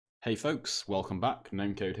Hey folks, welcome back,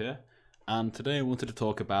 GnomeCode here, and today I wanted to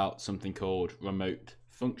talk about something called remote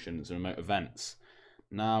functions and remote events.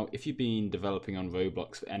 Now, if you've been developing on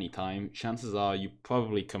Roblox for any time, chances are you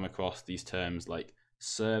probably come across these terms like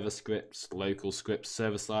server scripts, local scripts,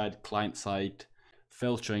 server-side, client-side,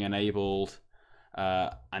 filtering enabled,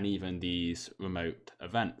 and even these remote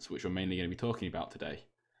events, which we're mainly going to be talking about today.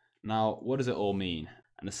 Now, what does it all mean?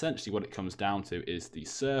 And essentially what it comes down to is the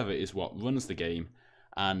server is what runs the game,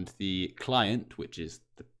 and the client, which is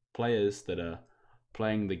the players that are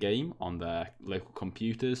playing the game on their local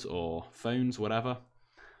computers or phones, whatever,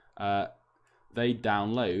 they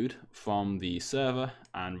download from the server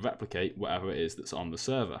and replicate whatever it is that's on the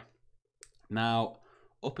server. Now,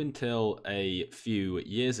 up until a few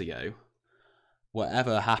years ago,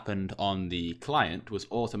 whatever happened on the client was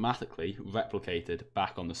automatically replicated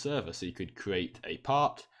back on the server. So you could create a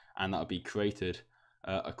part and that would be created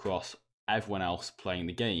across everyone else playing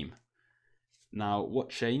the game. Now, what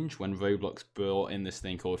changed when Roblox brought in this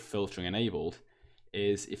thing called filtering enabled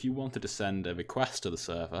is if you wanted to send a request to the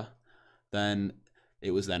server, then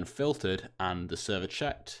it was then filtered and the server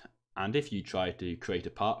checked. And if you tried to create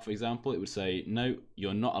a part, for example, it would say, no,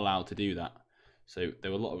 you're not allowed to do that. So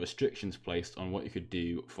there were a lot of restrictions placed on what you could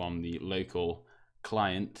do from the local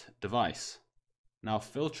client device. Now,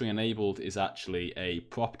 filtering enabled is actually a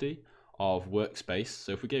property of workspace.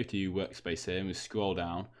 So if we go to workspace here and we scroll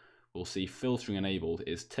down, we'll see filtering enabled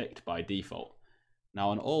is ticked by default. Now,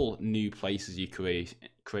 on all new places you create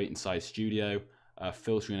inside Studio,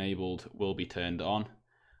 filtering enabled will be turned on,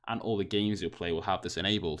 and all the games you'll play will have this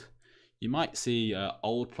enabled. You might see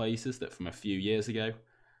old places that from a few years ago,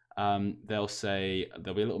 there'll be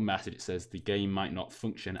a little message that says the game might not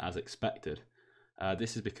function as expected.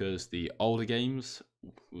 This is because the older games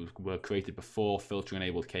were created before filtering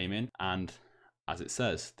enabled came in, and as it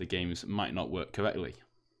says, the games might not work correctly.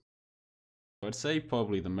 I'd say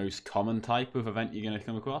probably the most common type of event you're going to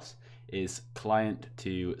come across is client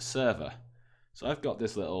to server. So I've got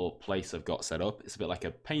this little place I've got set up. It's a bit like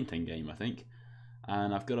a painting game, I think.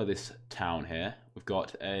 And I've got this town here. We've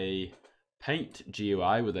got a paint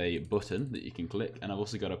GUI with a button that you can click, and I've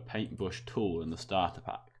also got a paintbrush tool in the starter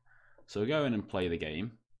pack. So we'll go in and play the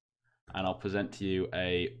game, and I'll present to you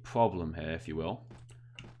a problem here, if you will.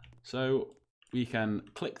 So we can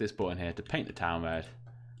click this button here to paint the town red,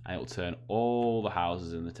 and it will turn all the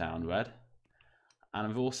houses in the town red. And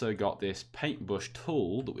I've also got this paintbrush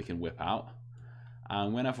tool that we can whip out,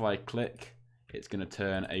 and whenever I click, it's going to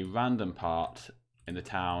turn a random part in the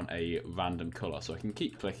town a random color. So I can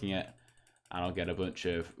keep clicking it, and I'll get a bunch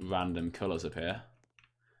of random colors up here.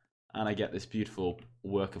 And I get this beautiful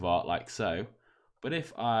work of art like so. But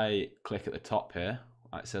if I click at the top here,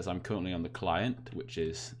 it says I'm currently on the client, which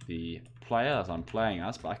is the player as I'm playing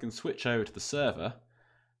as, but I can switch over to the server,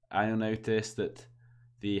 and you'll notice that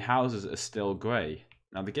the houses are still grey.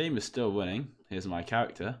 Now the game is still running, here's my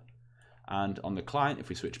character, and on the client, if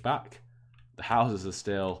we switch back, the houses are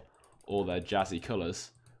still all their jazzy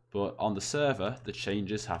colours, but on the server, the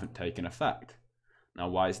changes haven't taken effect. Now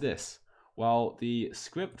why is this? Well, the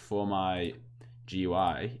script for my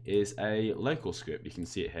GUI is a local script. You can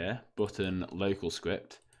see it here, button local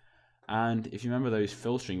script. And if you remember those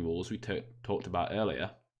filtering rules we talked about earlier,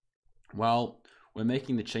 well, we're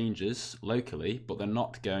making the changes locally, but they're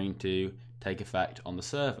not going to take effect on the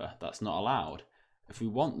server. That's not allowed. If we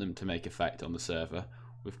want them to make effect on the server,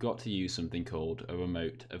 we've got to use something called a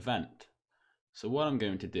remote event. So what I'm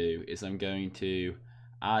going to do is I'm going to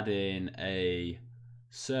add in a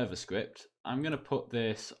server script. I'm going to put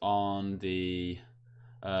this on the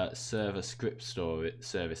server script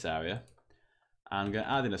service area. I'm going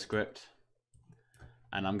to add in a script,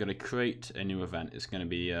 and I'm going to create a new event. It's going to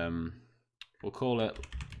be, we'll call it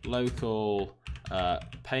local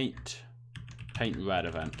paint red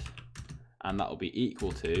event, and that will be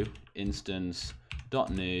equal to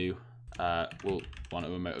instance.new. We'll want a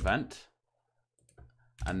remote event,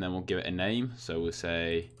 and then we'll give it a name. So we'll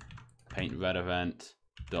say paint red event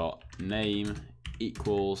dot name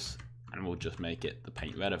equals, and we'll just make it the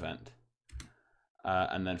paint red event.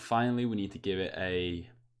 And then finally we need to give it a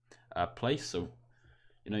place. So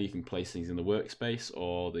you can place things in the workspace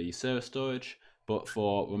or the server storage, but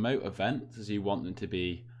for remote events, you want them to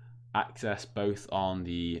be accessed both on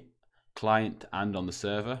the client and on the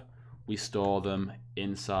server. We store them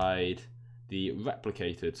inside the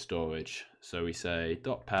replicated storage. So we say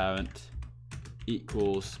 .parent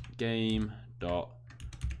equals game dot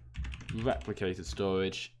replicated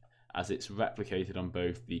storage, as it's replicated on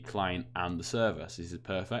both the client and the server. So this is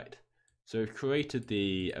perfect. So we've created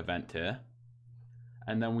the event here,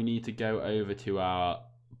 and then we need to go over to our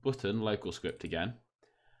button local script again,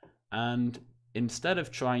 And instead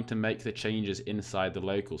of trying to make the changes inside the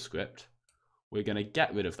local script, we're going to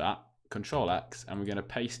get rid of that, Control X, and we're going to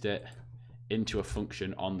paste it into a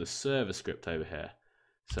function on the server script over here.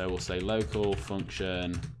 So we'll say local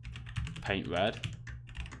function paint red,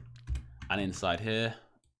 and inside here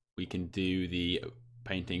we can do the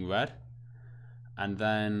painting red, and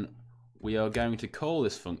then we are going to call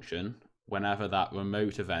this function whenever that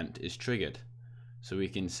remote event is triggered. So we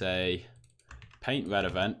can say paint red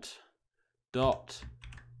event dot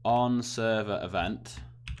on server event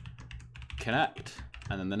connect,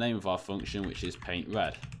 and then the name of our function, which is paint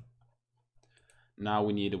red. Now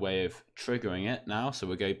we need a way of triggering it now, so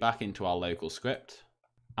we'll go back into our local script,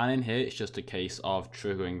 and in here it's just a case of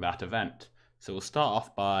triggering that event. So we'll start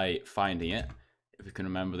off by finding it. If we can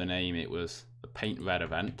remember the name, it was the paint red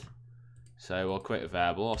event. So we'll create a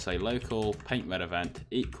variable. I'll say local paint red event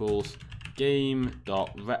equals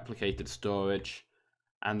game.replicated storage,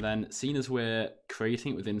 and then seeing as we're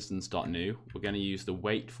creating it with instance.new, we're going to use the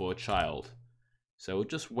wait for child. So we'll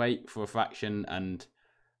just wait for a fraction and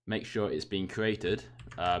make sure it's being created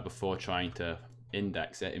before trying to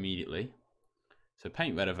index it immediately. So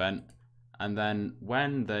paint red event, and then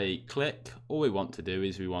when they click, all we want to do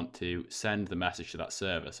is we want to send the message to that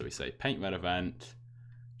server. So we say paint red event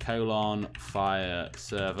colon fire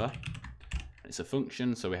server. It's a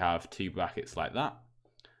function, so we have two brackets like that.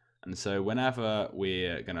 And so whenever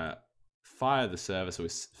we're going to fire the server, so we're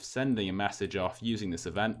sending a message off using this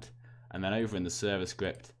event, and then over in the server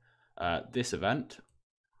script, this event,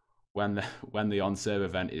 when the on server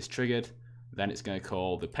event is triggered, then it's going to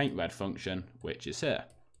call the paint red function, which is here.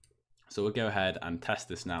 So we'll go ahead and test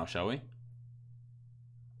this now, shall we?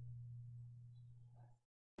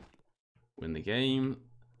 We're in the game,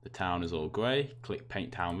 the town is all grey, click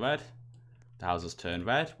paint town red, the houses turn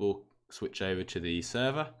red, we'll switch over to the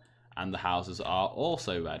server, and the houses are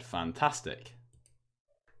also red. Fantastic.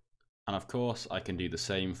 And of course I can do the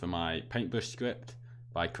same for my paintbrush script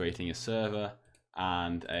by creating a server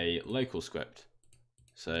and a local script.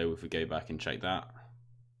 So if we go back and check that,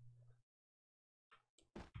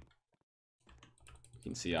 you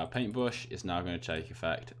can see our paintbrush is now going to take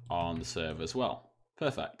effect on the server as well.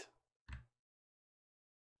 Perfect.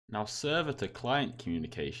 Now, server to client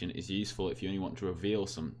communication is useful if you only want to reveal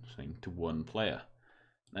something to one player.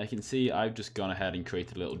 Now you can see I've just gone ahead and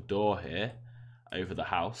created a little door here over the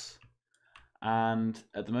house. And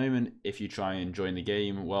at the moment, if you try and join the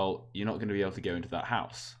game, well, you're not going to be able to go into that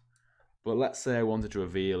house. But let's say I wanted to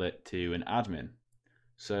reveal it to an admin.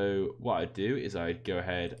 So what I'd do is I'd go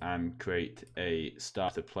ahead and create a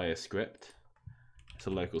starter player script. It's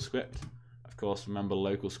a local script. Of course, remember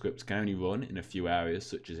local scripts can only run in a few areas,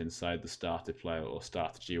 such as inside the starter player or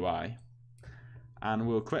starter GUI. And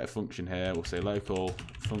we'll create a function here. We'll say local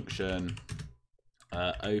function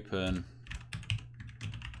open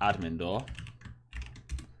admin door.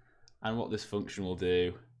 And what this function will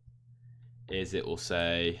do is it will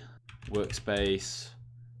say workspace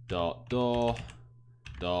dot door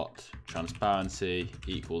dot transparency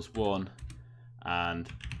equals 1 and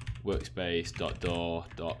workspace dot door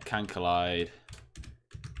dot can collide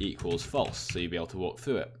equals false, so you'll be able to walk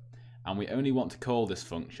through it. And we only want to call this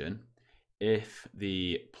function if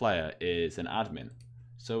the player is an admin.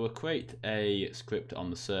 So we'll create a script on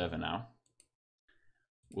the server now.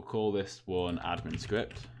 We'll call this one admin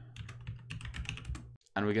script,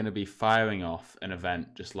 and we're going to be firing off an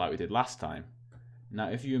event just like we did last time. Now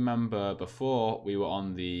if you remember before, we were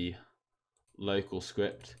on the local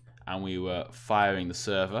script and we were firing the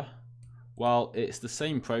server. Well, it's the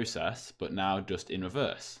same process but now just in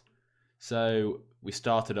reverse. So we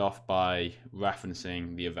started off by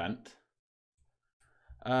referencing the event,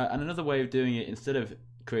 and another way of doing it, instead of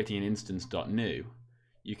creating an instance.new,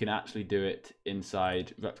 you can actually do it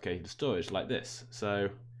inside replicated storage like this. So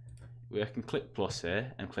I can click plus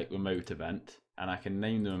here and click remote event, and I can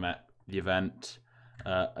name the event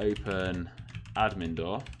open admin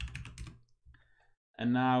door.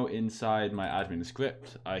 And now inside my admin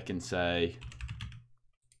script, I can say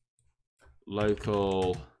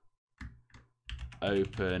local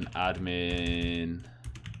open admin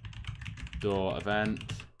door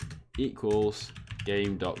event equals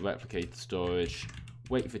game.replicated storage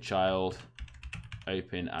wait for child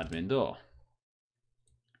open admin door.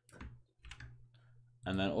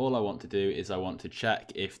 And then all I want to do is I want to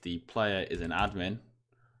check if the player is an admin.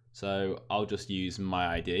 So I'll just use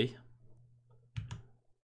my ID,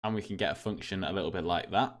 and we can get a function a little bit like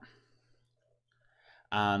that.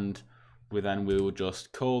 And we will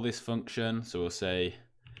just call this function. So we'll say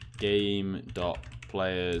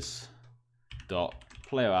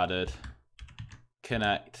game.players.playerAdded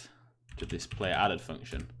connect to this player added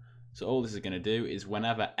function. So all this is going to do is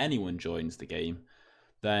whenever anyone joins the game,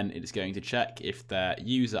 then it's going to check if their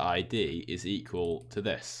user ID is equal to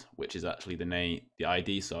this, which is actually the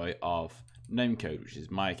ID of GnomeCode, which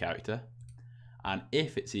is my character. And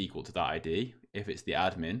if it's equal to that ID, if it's the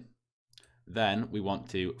admin, then we want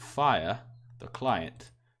to fire the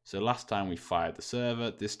client. So last time we fired the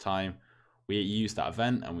server, this time we use that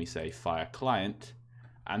event and we say fire client.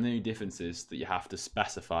 And the only difference is that you have to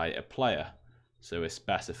specify a player. So we're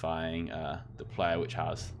specifying the player which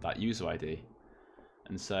has that user ID.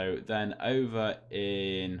 And so then over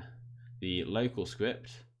in the local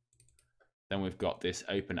script, then we've got this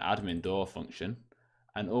open admin door function.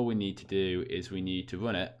 And all we need to do is we need to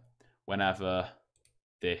run it whenever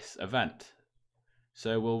this event.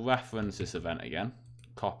 So we'll reference this event again,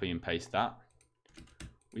 copy and paste that.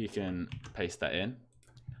 We can paste that in.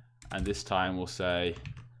 And this time we'll say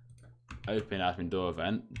open admin door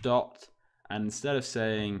event dot, and instead of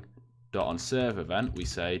saying dot on server event, we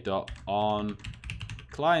say dot on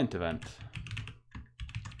client event,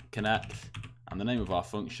 connect, and the name of our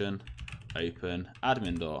function, open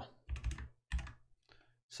admin door.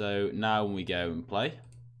 So now when we go and play,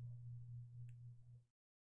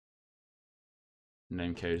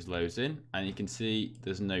 GnomeCode loads in, and you can see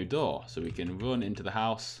there's no door, so we can run into the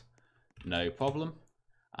house, no problem.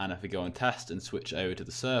 And if we go and test and switch over to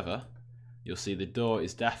the server, you'll see the door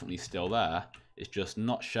is definitely still there. It's just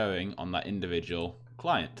not showing on that individual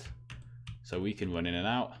client. So we can run in and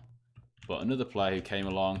out, but another player who came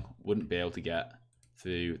along wouldn't be able to get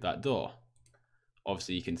through that door.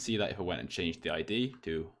 Obviously you can see that if I went and changed the ID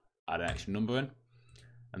to add an extra number in,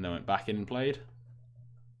 and then went back in and played.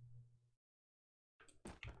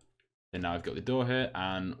 Then now I've got the door here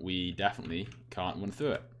and we definitely can't run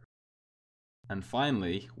through it. And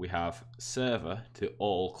finally, we have server to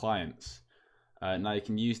all clients. Now you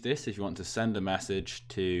can use this if you want to send a message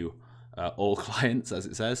to all clients, as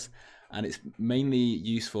it says, and it's mainly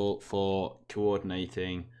useful for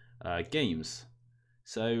coordinating games.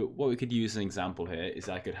 So what we could use as an example here is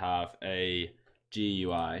I could have a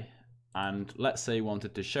GUI, and let's say we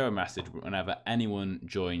wanted to show a message whenever anyone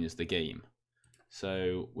joins the game.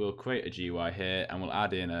 So we'll create a GUI here and we'll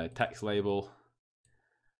add in a text label,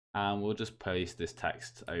 and we'll just paste this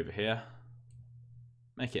text over here,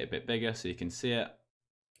 make it a bit bigger so you can see it,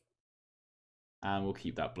 and we'll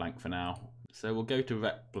keep that blank for now. So we'll go to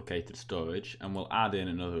replicated storage and we'll add in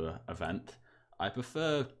another event. I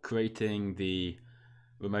prefer creating the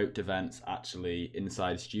remote events actually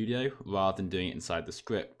inside Studio rather than doing it inside the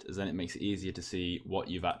script, as then it makes it easier to see what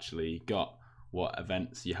you've actually got, what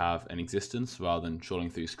events you have in existence rather than trawling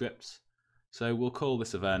through scripts. So we'll call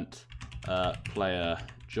this event player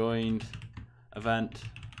joined event,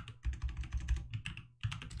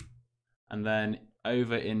 and then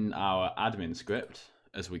over in our admin script,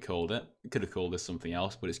 as we called it, we could have called this something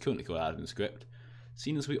else, but it's currently called admin script.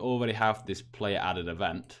 Seeing as we already have this player added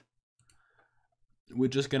event, we're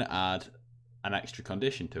just going to add an extra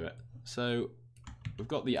condition to it. So we've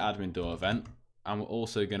got the admin door event, and we're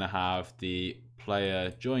also going to have the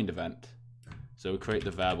player joined event. So we'll create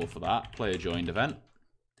the variable for that, player joined event,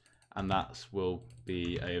 and that will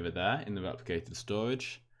be over there in the replicated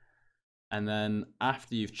storage. And then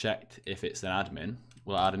after you've checked if it's an admin,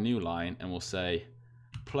 we'll add a new line and we'll say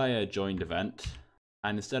player joined event.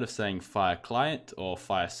 And instead of saying fire client or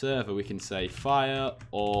fire server, we can say fire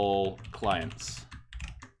all clients,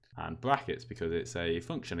 and brackets because it's a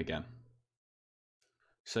function again.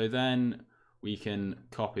 So then we can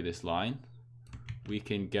copy this line. We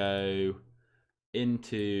can go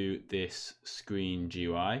into this screen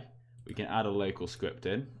GUI. We can add a local script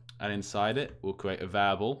in, and inside it, we'll create a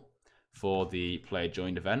variable for the player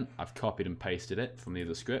joined event. I've copied and pasted it from the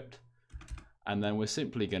other script. And then we're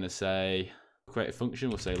simply going to say, create a function.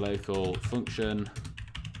 We'll say local function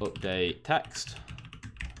update text.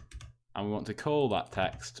 And we want to call that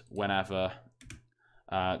text whenever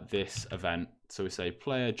this event. So we say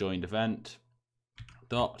player joined event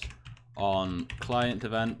dot on client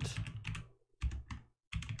event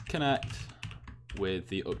connect with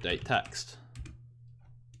the update text.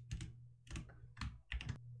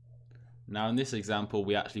 Now in this example,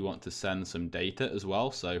 we actually want to send some data as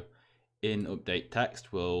well. So in update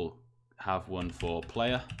text, we'll have one for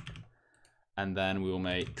player, and then we will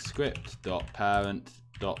make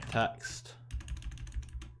script.parent.text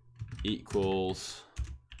equals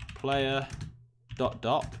player dot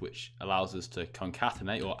dot, which allows us to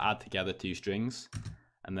concatenate or add together two strings,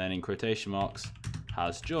 and then in quotation marks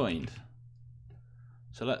has joined.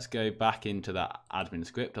 So let's go back into that admin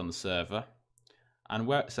script on the server, and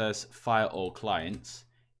where it says fire all clients,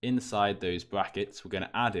 inside those brackets we're going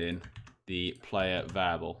to add in the player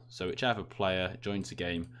variable. So whichever player joins the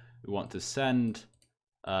game, we want to send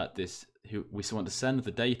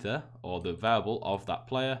the data or the variable of that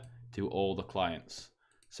player to all the clients.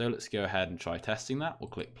 So let's go ahead and try testing that. We'll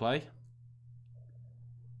click play.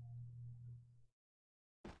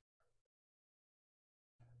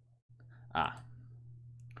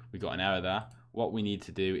 We got an error there. What we need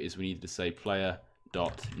to do is we need to say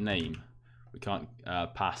player.name. We can't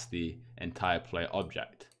pass the entire player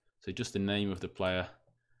object. So just the name of the player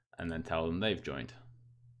and then tell them they've joined.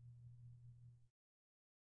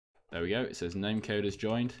 There we go, it says GnomeCode has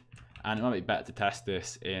joined. And it might be better to test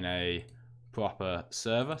this in a proper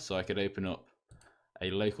server. So I could open up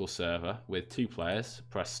a local server with 2 players,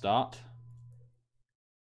 press start.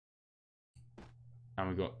 And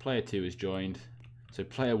we've got player 2 has joined. So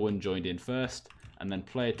player 1 joined in first, and then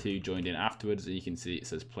player 2 joined in afterwards, and you can see it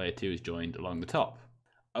says player 2 is joined along the top.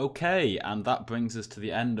 Okay, and that brings us to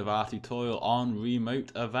the end of our tutorial on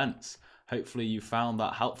remote events. Hopefully you found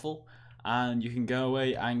that helpful, and you can go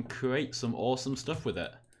away and create some awesome stuff with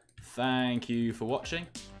it. Thank you for watching,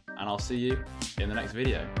 and I'll see you in the next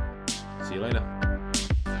video. See you later.